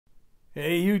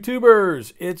Hey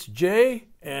YouTubers, it's J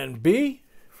and B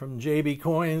from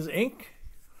JBCOINSINC,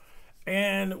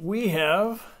 and we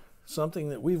have something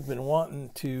that we've been wanting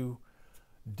to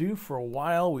do for a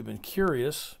while. We've been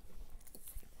curious.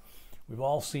 We've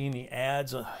all seen the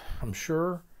ads, I'm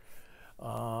sure.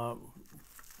 So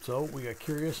we got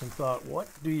curious and thought, what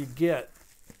do you get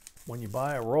when you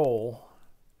buy a roll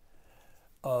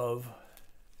of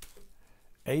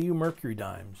AU Mercury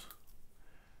Dimes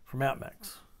from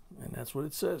APMEX? And that's what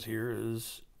it says here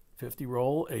is 50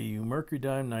 roll AU Mercury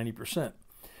Dime 90%.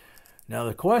 Now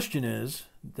the question is,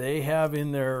 they have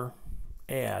in their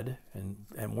ad,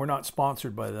 and we're not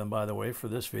sponsored by them, by the way, for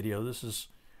this video.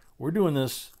 We're doing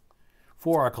this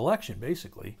for our collection,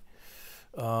 basically.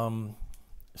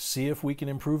 See if we can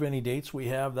improve any dates we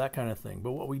have, that kind of thing.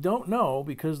 But what we don't know,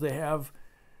 because they have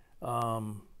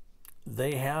the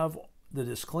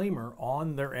disclaimer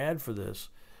on their ad for this,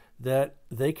 that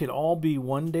they could all be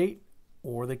one date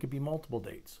or they could be multiple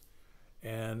dates.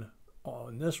 And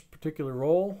on this particular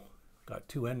roll, got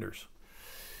two enders.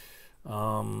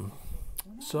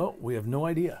 So we have no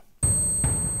idea.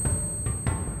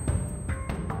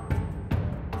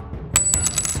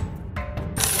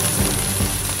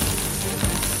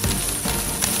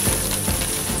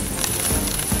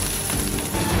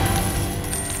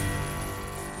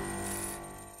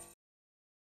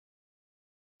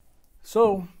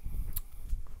 So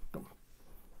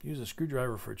use a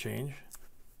screwdriver for a change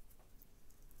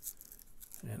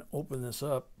and open this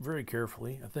up very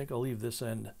carefully. I think I'll leave this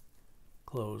end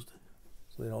closed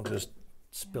so they don't just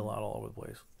spill out all over the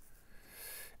place.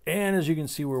 And as you can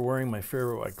see, we're wearing my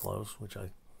favorite white clothes, which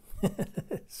I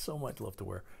so much love to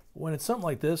wear. But when it's something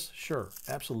like this, sure,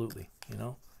 absolutely, you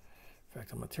know. In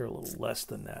fact, I'm gonna tear a little less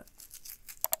than that.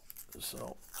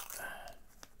 So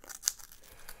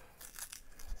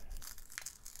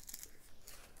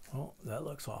oh, that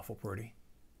looks awful pretty.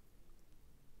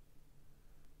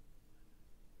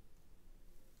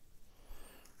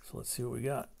 So let's see what we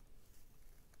got.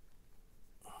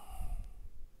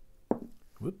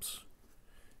 Whoops.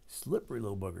 Slippery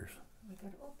little buggers. Oh my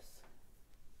God, oops.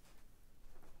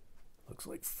 Looks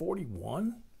like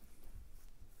 41.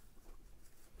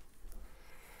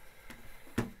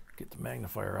 Get the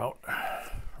magnifier out.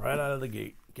 Right out of the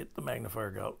gate. Get the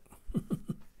magnifier out.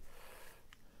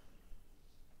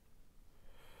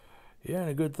 Yeah,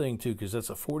 and a good thing too, because that's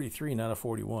a 43, not a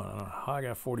 41. I don't know how I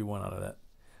got 41 out of that.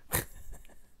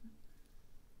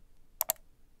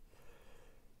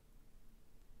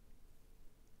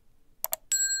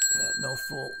 Yeah,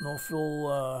 no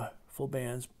full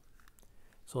bands.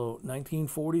 So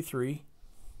 1943.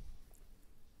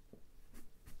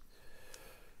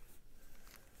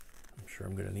 I'm sure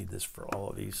I'm going to need this for all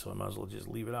of these, so I might as well just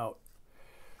leave it out.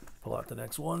 Pull out the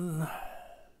next one.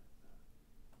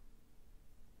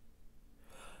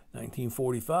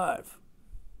 1945.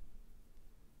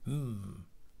 No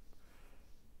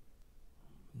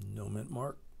mint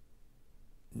mark.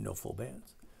 No full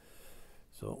bands.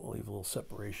 So we'll leave a little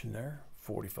separation there.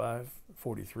 45,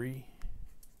 43.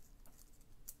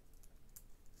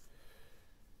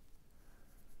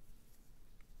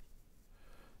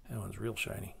 That one's real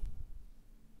shiny.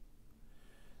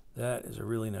 That is a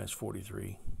really nice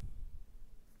 43.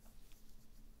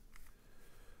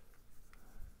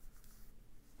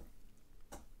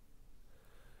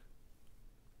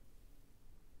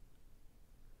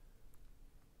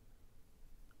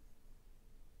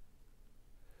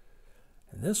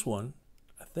 This one,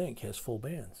 I think, has full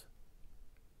bands.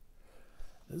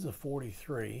 This is a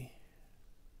 43.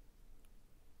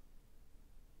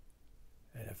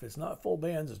 And if it's not full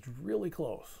bands, it's really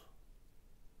close.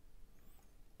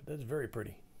 But that's very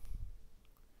pretty.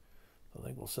 So I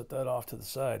think we'll set that off to the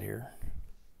side here.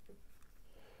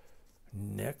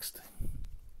 Next.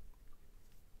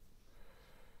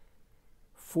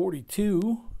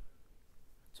 42.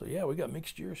 So yeah, we got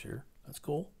mixed years here. That's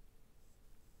cool.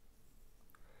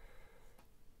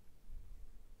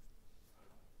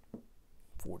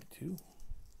 $42.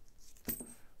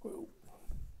 Whoa.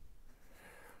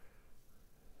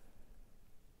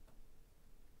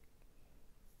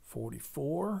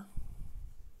 $44.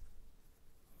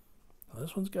 Now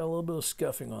this one's got a little bit of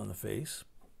scuffing on the face,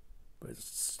 but it's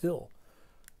still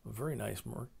a very nice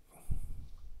mark.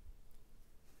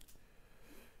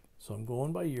 So I'm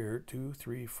going by year, 2,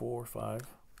 3, 4, 5.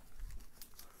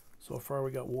 So far we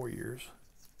got war years.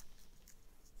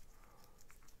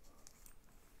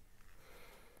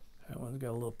 That one's got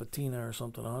a little patina or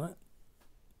something on it.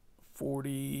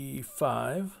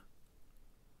 45.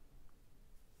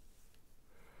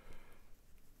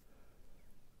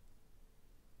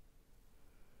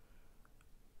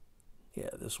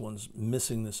 Yeah, This one's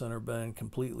missing the center bend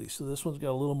completely. So this one's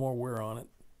got a little more wear on it.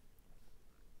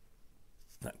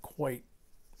 Not quite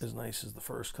as nice as the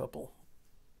first couple.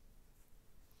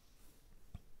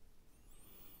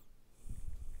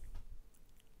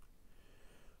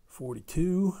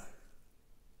 .42.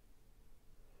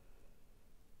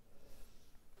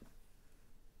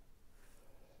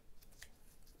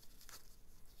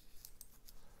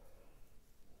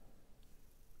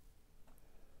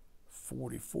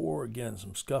 .44, again,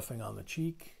 some scuffing on the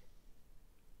cheek.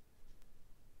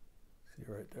 See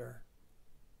right there?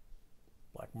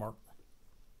 Black mark.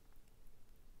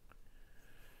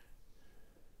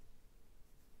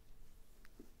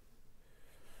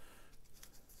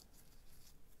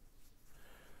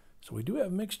 So we do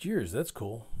have mixed years. That's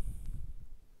cool.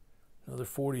 Another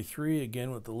 43,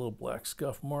 again with the little black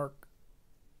scuff mark.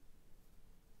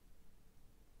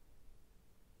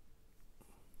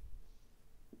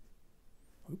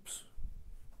 Oops.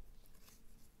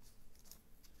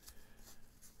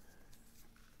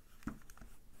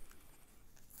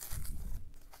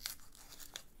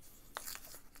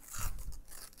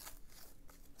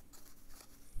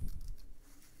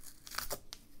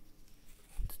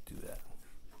 Let's do that.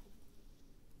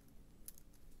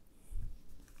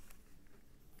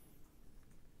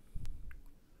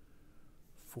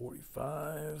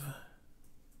 .45.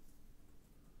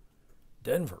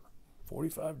 Denver.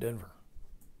 .45 Denver.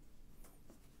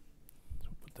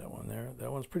 That one there.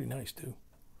 That one's pretty nice too.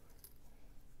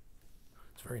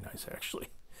 It's very nice actually.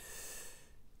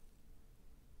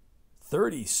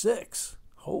 36.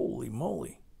 Holy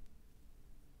moly.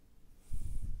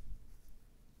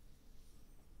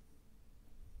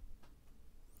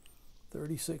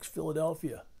 .36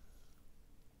 Philadelphia.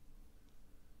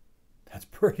 That's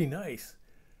pretty nice.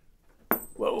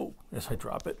 Whoa, as I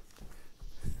drop it.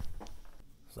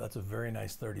 So that's a very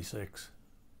nice 36.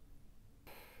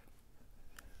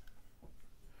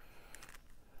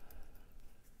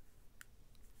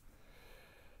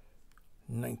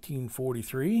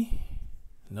 .1943,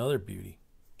 another beauty.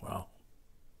 Wow.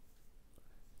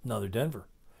 Another Denver.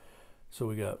 So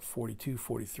we got 42,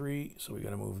 43. So we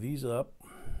got to move these up.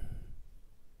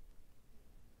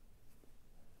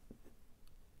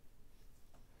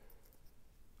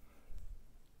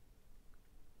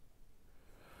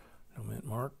 No mint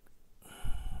mark.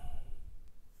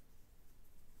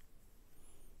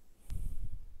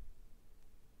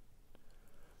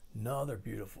 Another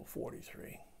beautiful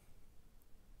 43.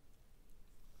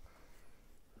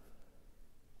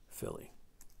 Philly.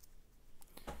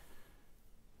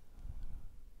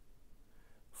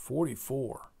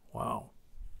 44. Wow.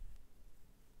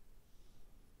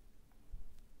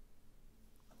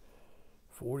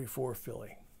 .44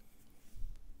 Philly.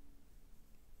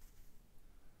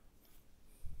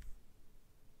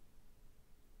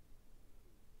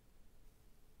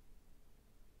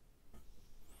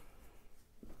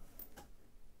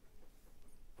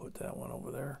 Put that one over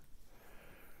there.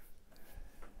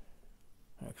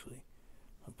 Actually,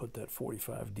 I'll put that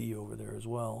 45D over there as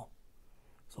well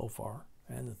so far,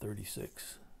 and the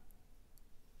 36.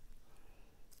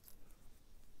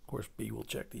 Of course, B will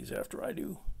check these after I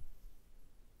do.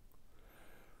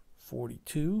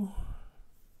 42.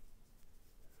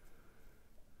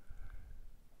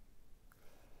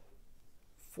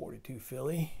 .42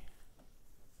 Philly.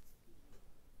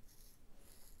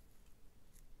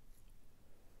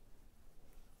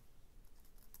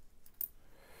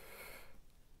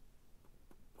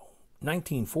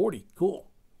 .1940, cool.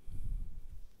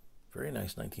 Very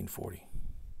nice 1940.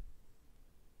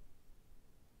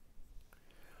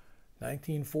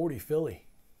 .1940 Philly.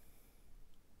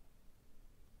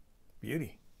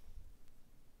 Beauty.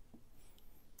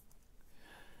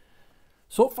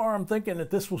 So far I'm thinking that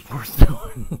this was worth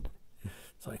doing.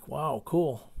 It's like, wow,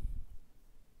 cool.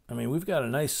 I mean, we've got a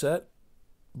nice set,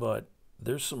 but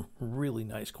there's some really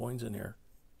nice coins in here.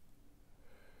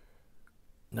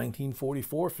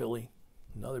 .1944 Philly,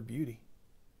 another beauty.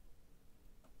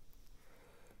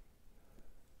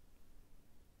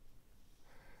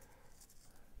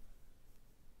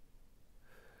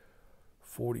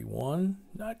 .41,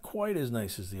 not quite as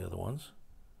nice as the other ones.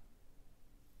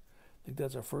 I think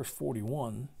that's our first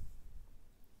 41.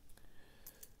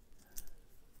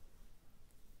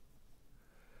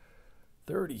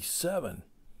 .37.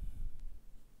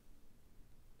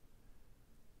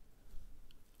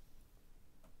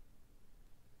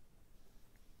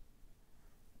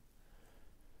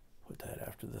 Put that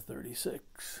after the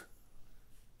 36.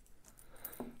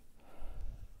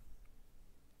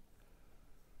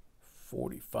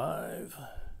 .45.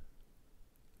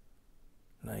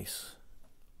 Nice.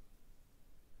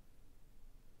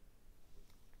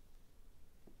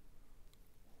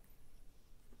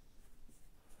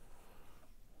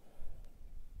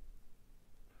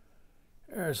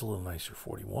 There's a little nicer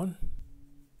 41.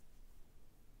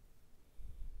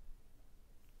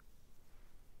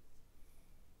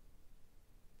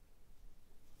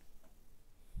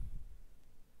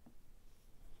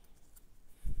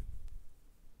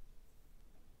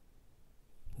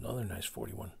 Another nice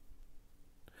 41.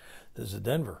 This is a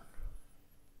Denver.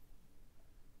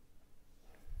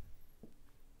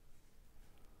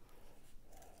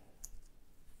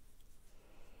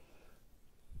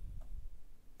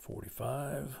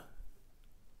 $45.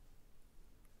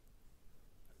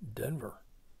 Denver.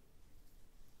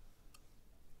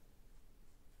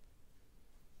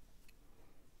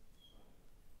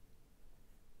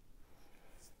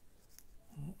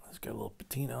 It's got a little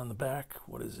patina on the back.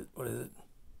 What is it? What is it?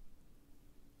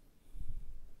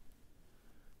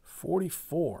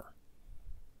 44.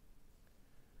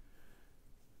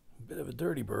 Bit of a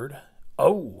dirty bird.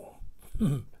 Oh!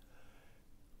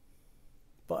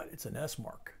 But it's an S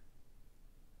mark.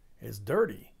 It's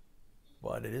dirty,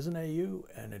 but it is an AU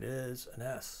and it is an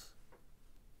S.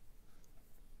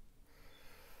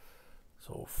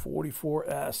 So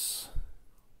 44S.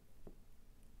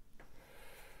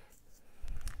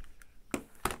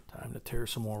 Time to tear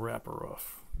some more wrapper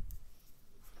off.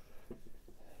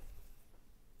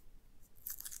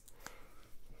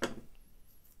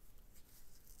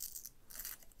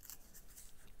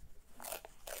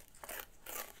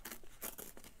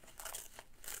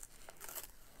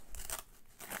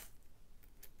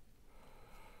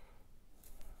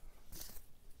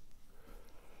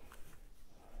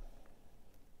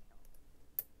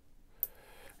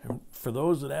 For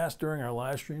those that ask during our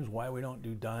live streams why we don't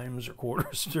do dimes or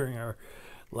quarters during our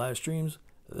live streams,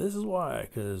 this is why,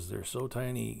 because they're so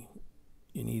tiny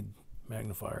you need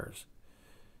magnifiers.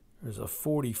 There's a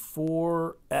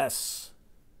 44S.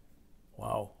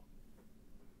 Wow.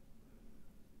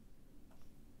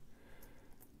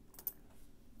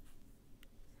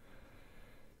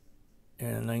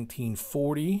 And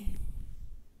 1940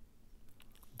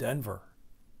 Denver.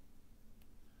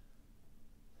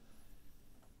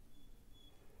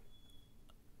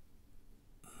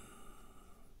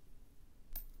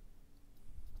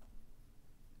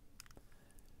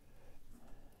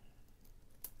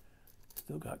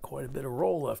 Still got quite a bit of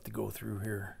roll left to go through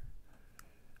here.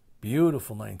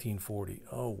 Beautiful 1940.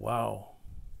 Oh, wow.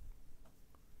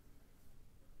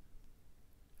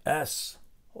 S.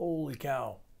 Holy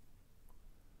cow.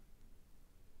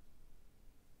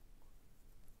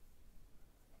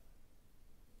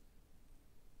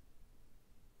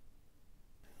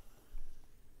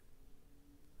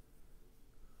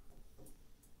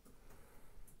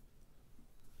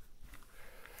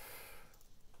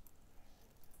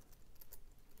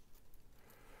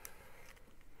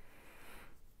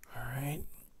 All right.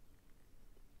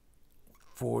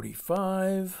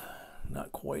 45.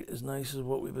 Not quite as nice as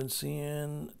what we've been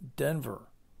seeing. Denver.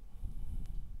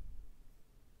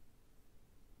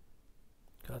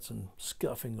 Got some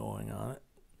scuffing going on it.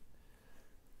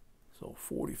 So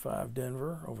 45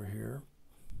 Denver over here.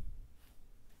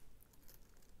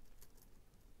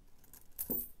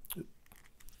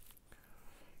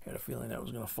 Had a feeling that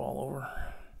was going to fall over.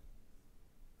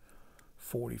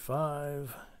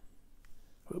 45.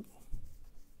 Oop.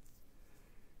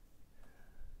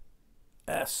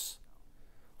 S.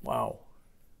 Wow.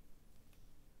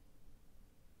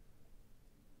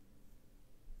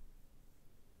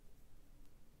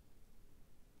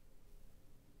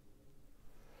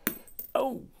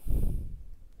 Oh.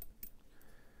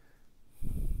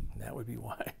 That would be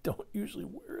why I don't usually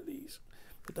wear these,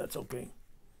 but that's okay.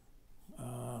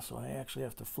 So I actually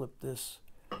have to flip this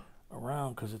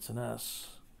around because it's an S.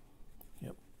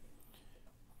 Yep.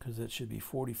 Because it should be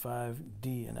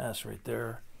 45D and S right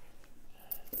there.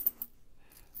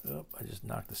 Oh, I just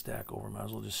knocked the stack over. Might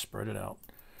as well just spread it out.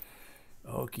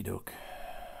 Okie doke.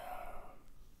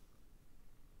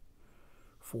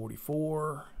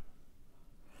 44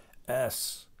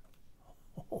 S.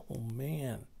 Oh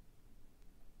man.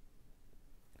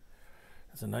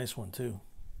 That's a nice one too.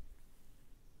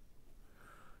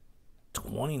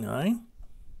 29.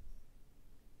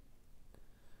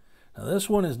 Now this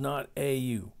one is not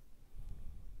AU.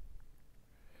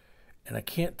 And I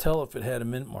can't tell if it had a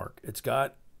mint mark. It's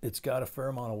got a fair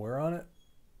amount of wear on it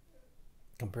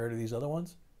compared to these other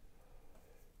ones.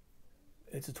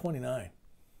 It's a 29.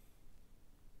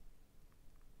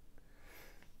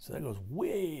 So that goes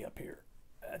way up here.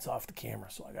 That's off the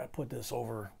camera, so I got to put this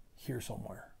over here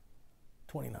somewhere.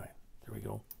 29. There we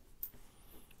go.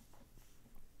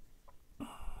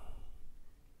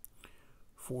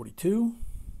 42.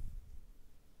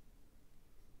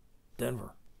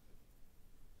 Denver.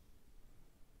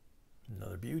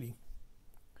 Another beauty.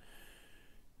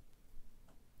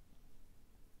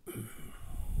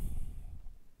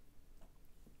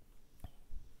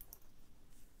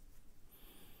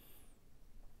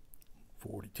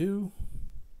 42.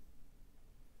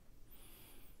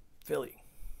 Philly.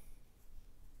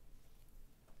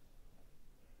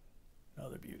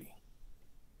 Another beauty.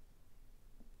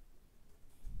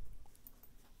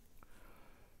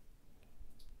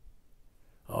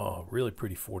 Oh, really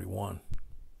pretty 41.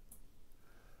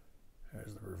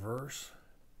 There's the reverse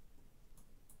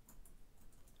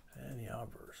and the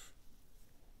obverse.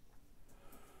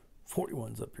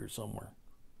 41's up here somewhere.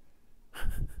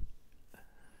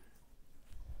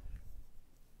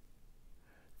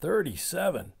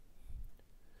 37.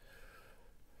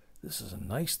 This is a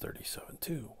nice 37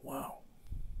 too. Wow.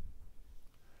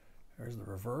 There's the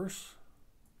reverse.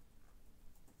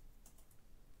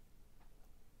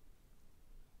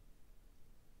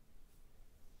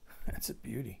 That's a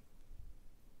beauty.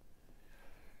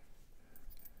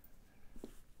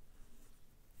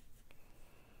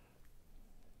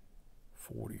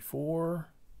 .44.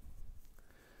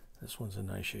 This one's in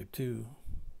nice shape too.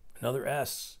 Another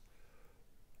S.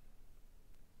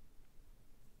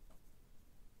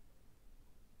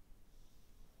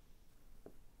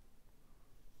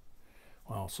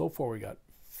 Wow, so far we got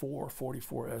 4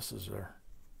 44 S's there.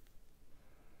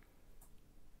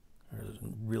 There's a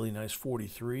really nice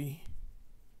 43.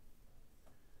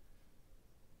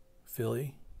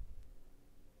 Philly.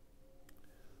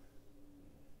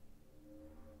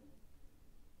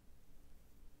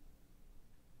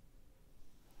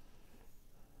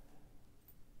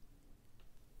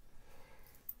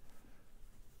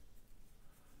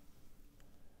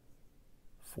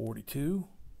 .42.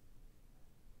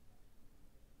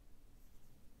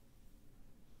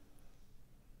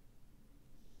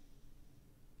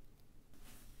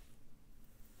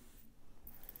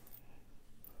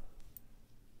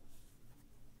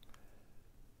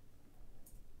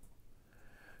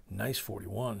 Nice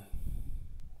 41.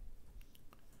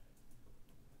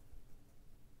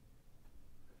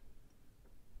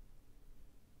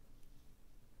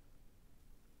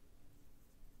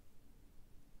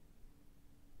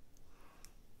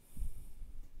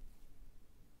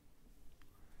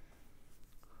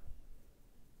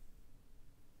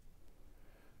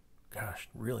 Gosh,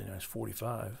 really nice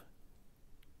 45.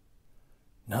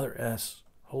 Another S.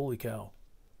 Holy cow.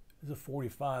 This is a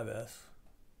 45S.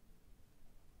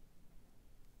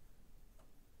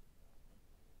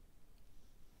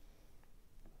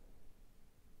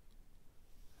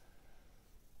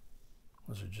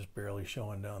 Those are just barely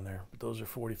showing down there, but those are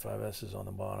 45S's on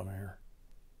the bottom here.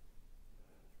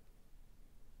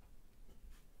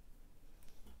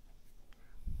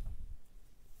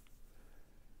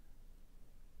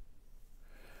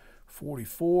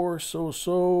 .44,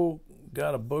 so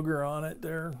got a booger on it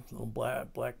there, a little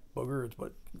black booger,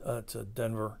 but it's a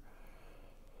Denver.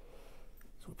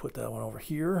 So we put that one over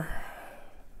here.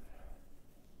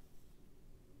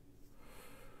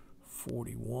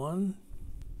 41.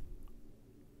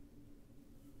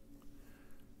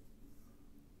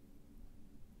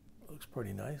 Looks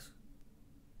pretty nice.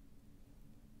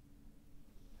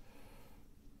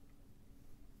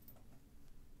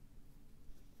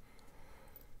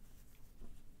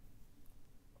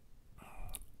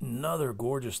 Another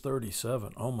gorgeous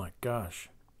 37. Oh my gosh.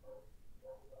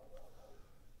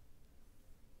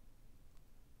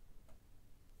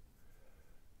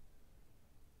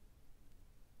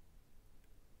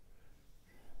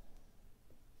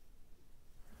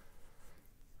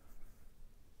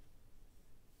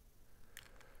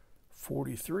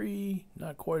 .43,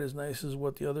 not quite as nice as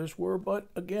what the others were, but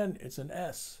again, it's an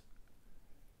S.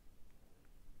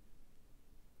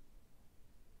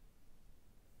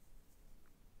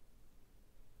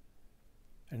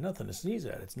 And nothing to sneeze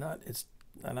at. It's not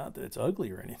that it's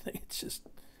ugly or anything. It's just,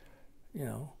 you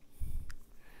know,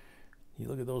 you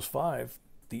look at those 5,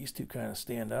 these two kind of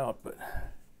stand out, but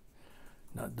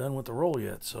not done with the roll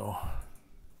yet, so.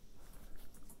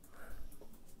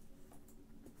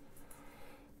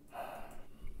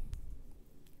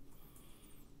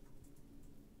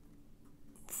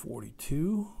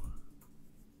 .42.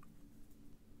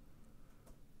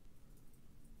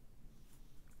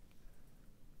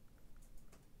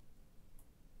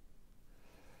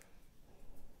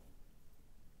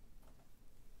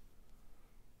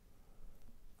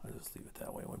 I'll just leave it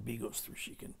that way. When B goes through,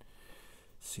 she can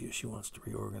see if she wants to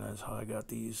reorganize how I got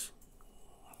these.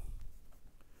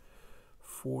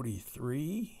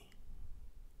 43.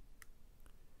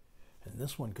 And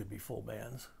this one could be full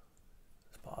bands.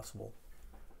 It's possible.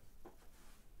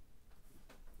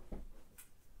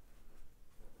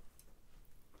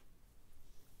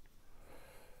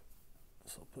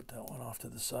 So I'll put that one off to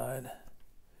the side.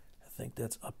 I think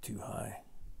that's up too high.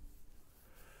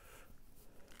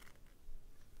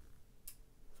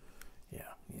 Yeah,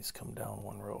 these come down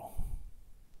one row.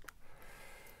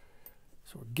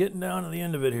 So we're getting down to the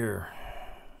end of it here.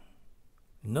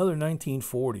 Another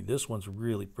 1940. This one's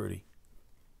really pretty.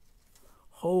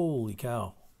 Holy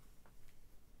cow.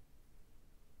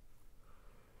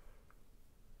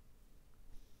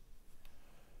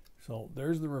 So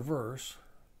there's the reverse.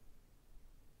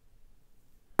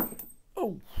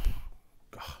 Oh,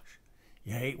 gosh.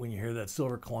 You hate when you hear that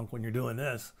silver clunk when you're doing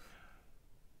this.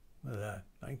 Look at that,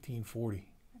 1940.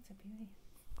 That's a beauty.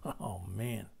 Oh,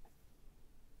 man.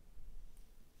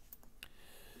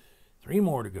 3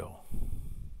 more to go.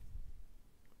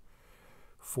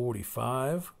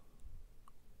 45.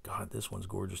 God, this one's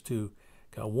gorgeous too.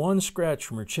 Got one scratch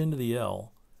from her chin to the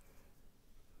L.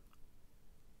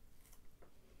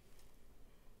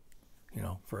 You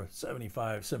know, for a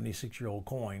 75, 76-year-old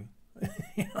coin.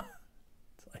 You know,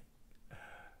 it's like...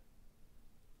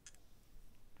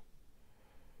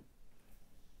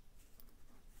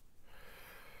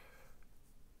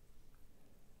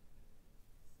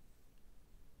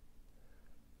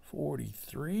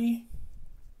 $43.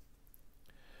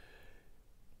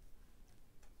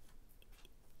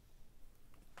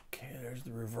 Okay, there's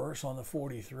the reverse on the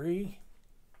 43.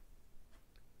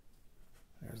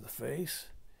 There's the face.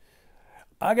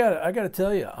 I gotta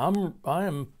tell you, I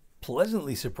am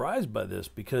pleasantly surprised by this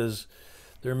because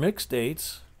they're mixed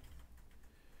dates,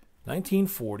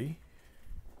 1940,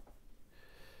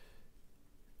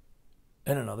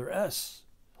 and another S.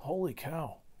 Holy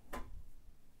cow!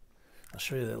 I'll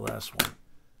show you that last one.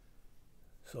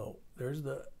 So there's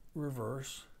the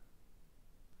reverse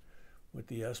with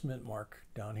the S mint mark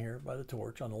down here by the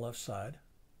torch on the left side,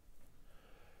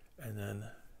 and then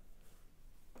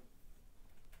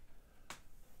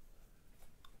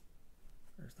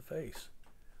there's the face.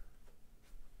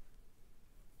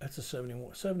 That's a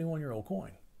 71-year-old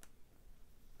coin.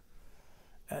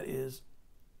 That is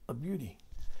a beauty.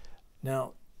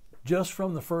 Now, just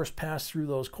from the first pass through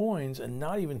those coins and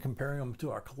not even comparing them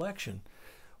to our collection,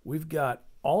 we've got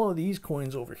all of these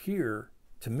coins over here,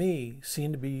 to me,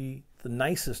 seem to be the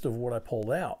nicest of what I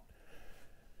pulled out.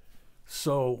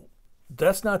 So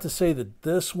that's not to say that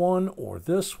this one or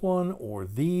these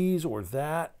or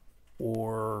that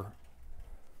or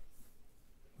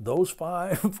those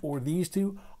 5 or these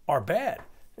 2 are bad.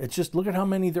 It's just look at how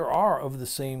many there are of the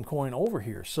same coin over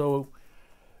here. So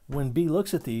when B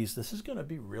looks at these, this is going to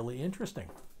be really interesting.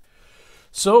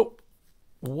 So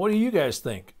what do you guys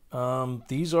think?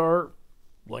 These are,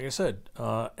 like I said,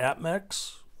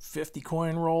 APMEX 50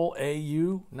 coin roll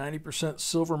AU 90%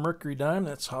 silver Mercury dime.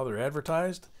 That's how they're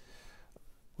advertised.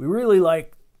 We really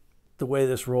like the way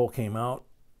this roll came out.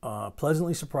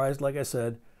 Pleasantly surprised, like I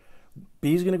said.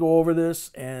 B's going to go over this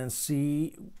and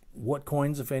see what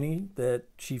coins, if any, that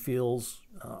she feels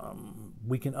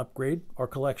we can upgrade our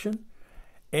collection.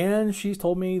 And she's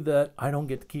told me that I don't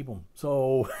get to keep them.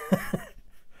 So,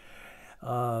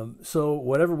 so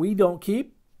whatever we don't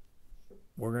keep,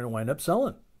 we're going to wind up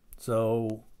selling.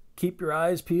 So keep your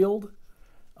eyes peeled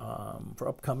for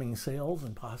upcoming sales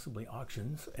and possibly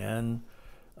auctions. And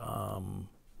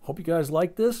hope you guys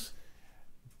like this.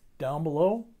 Down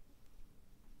below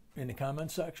in the comment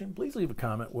section, please leave a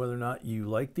comment whether or not you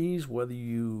like these, whether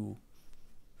you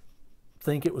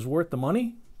think it was worth the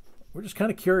money. We're just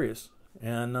kind of curious.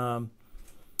 And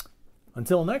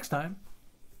until next time,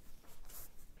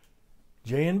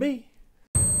 J and B.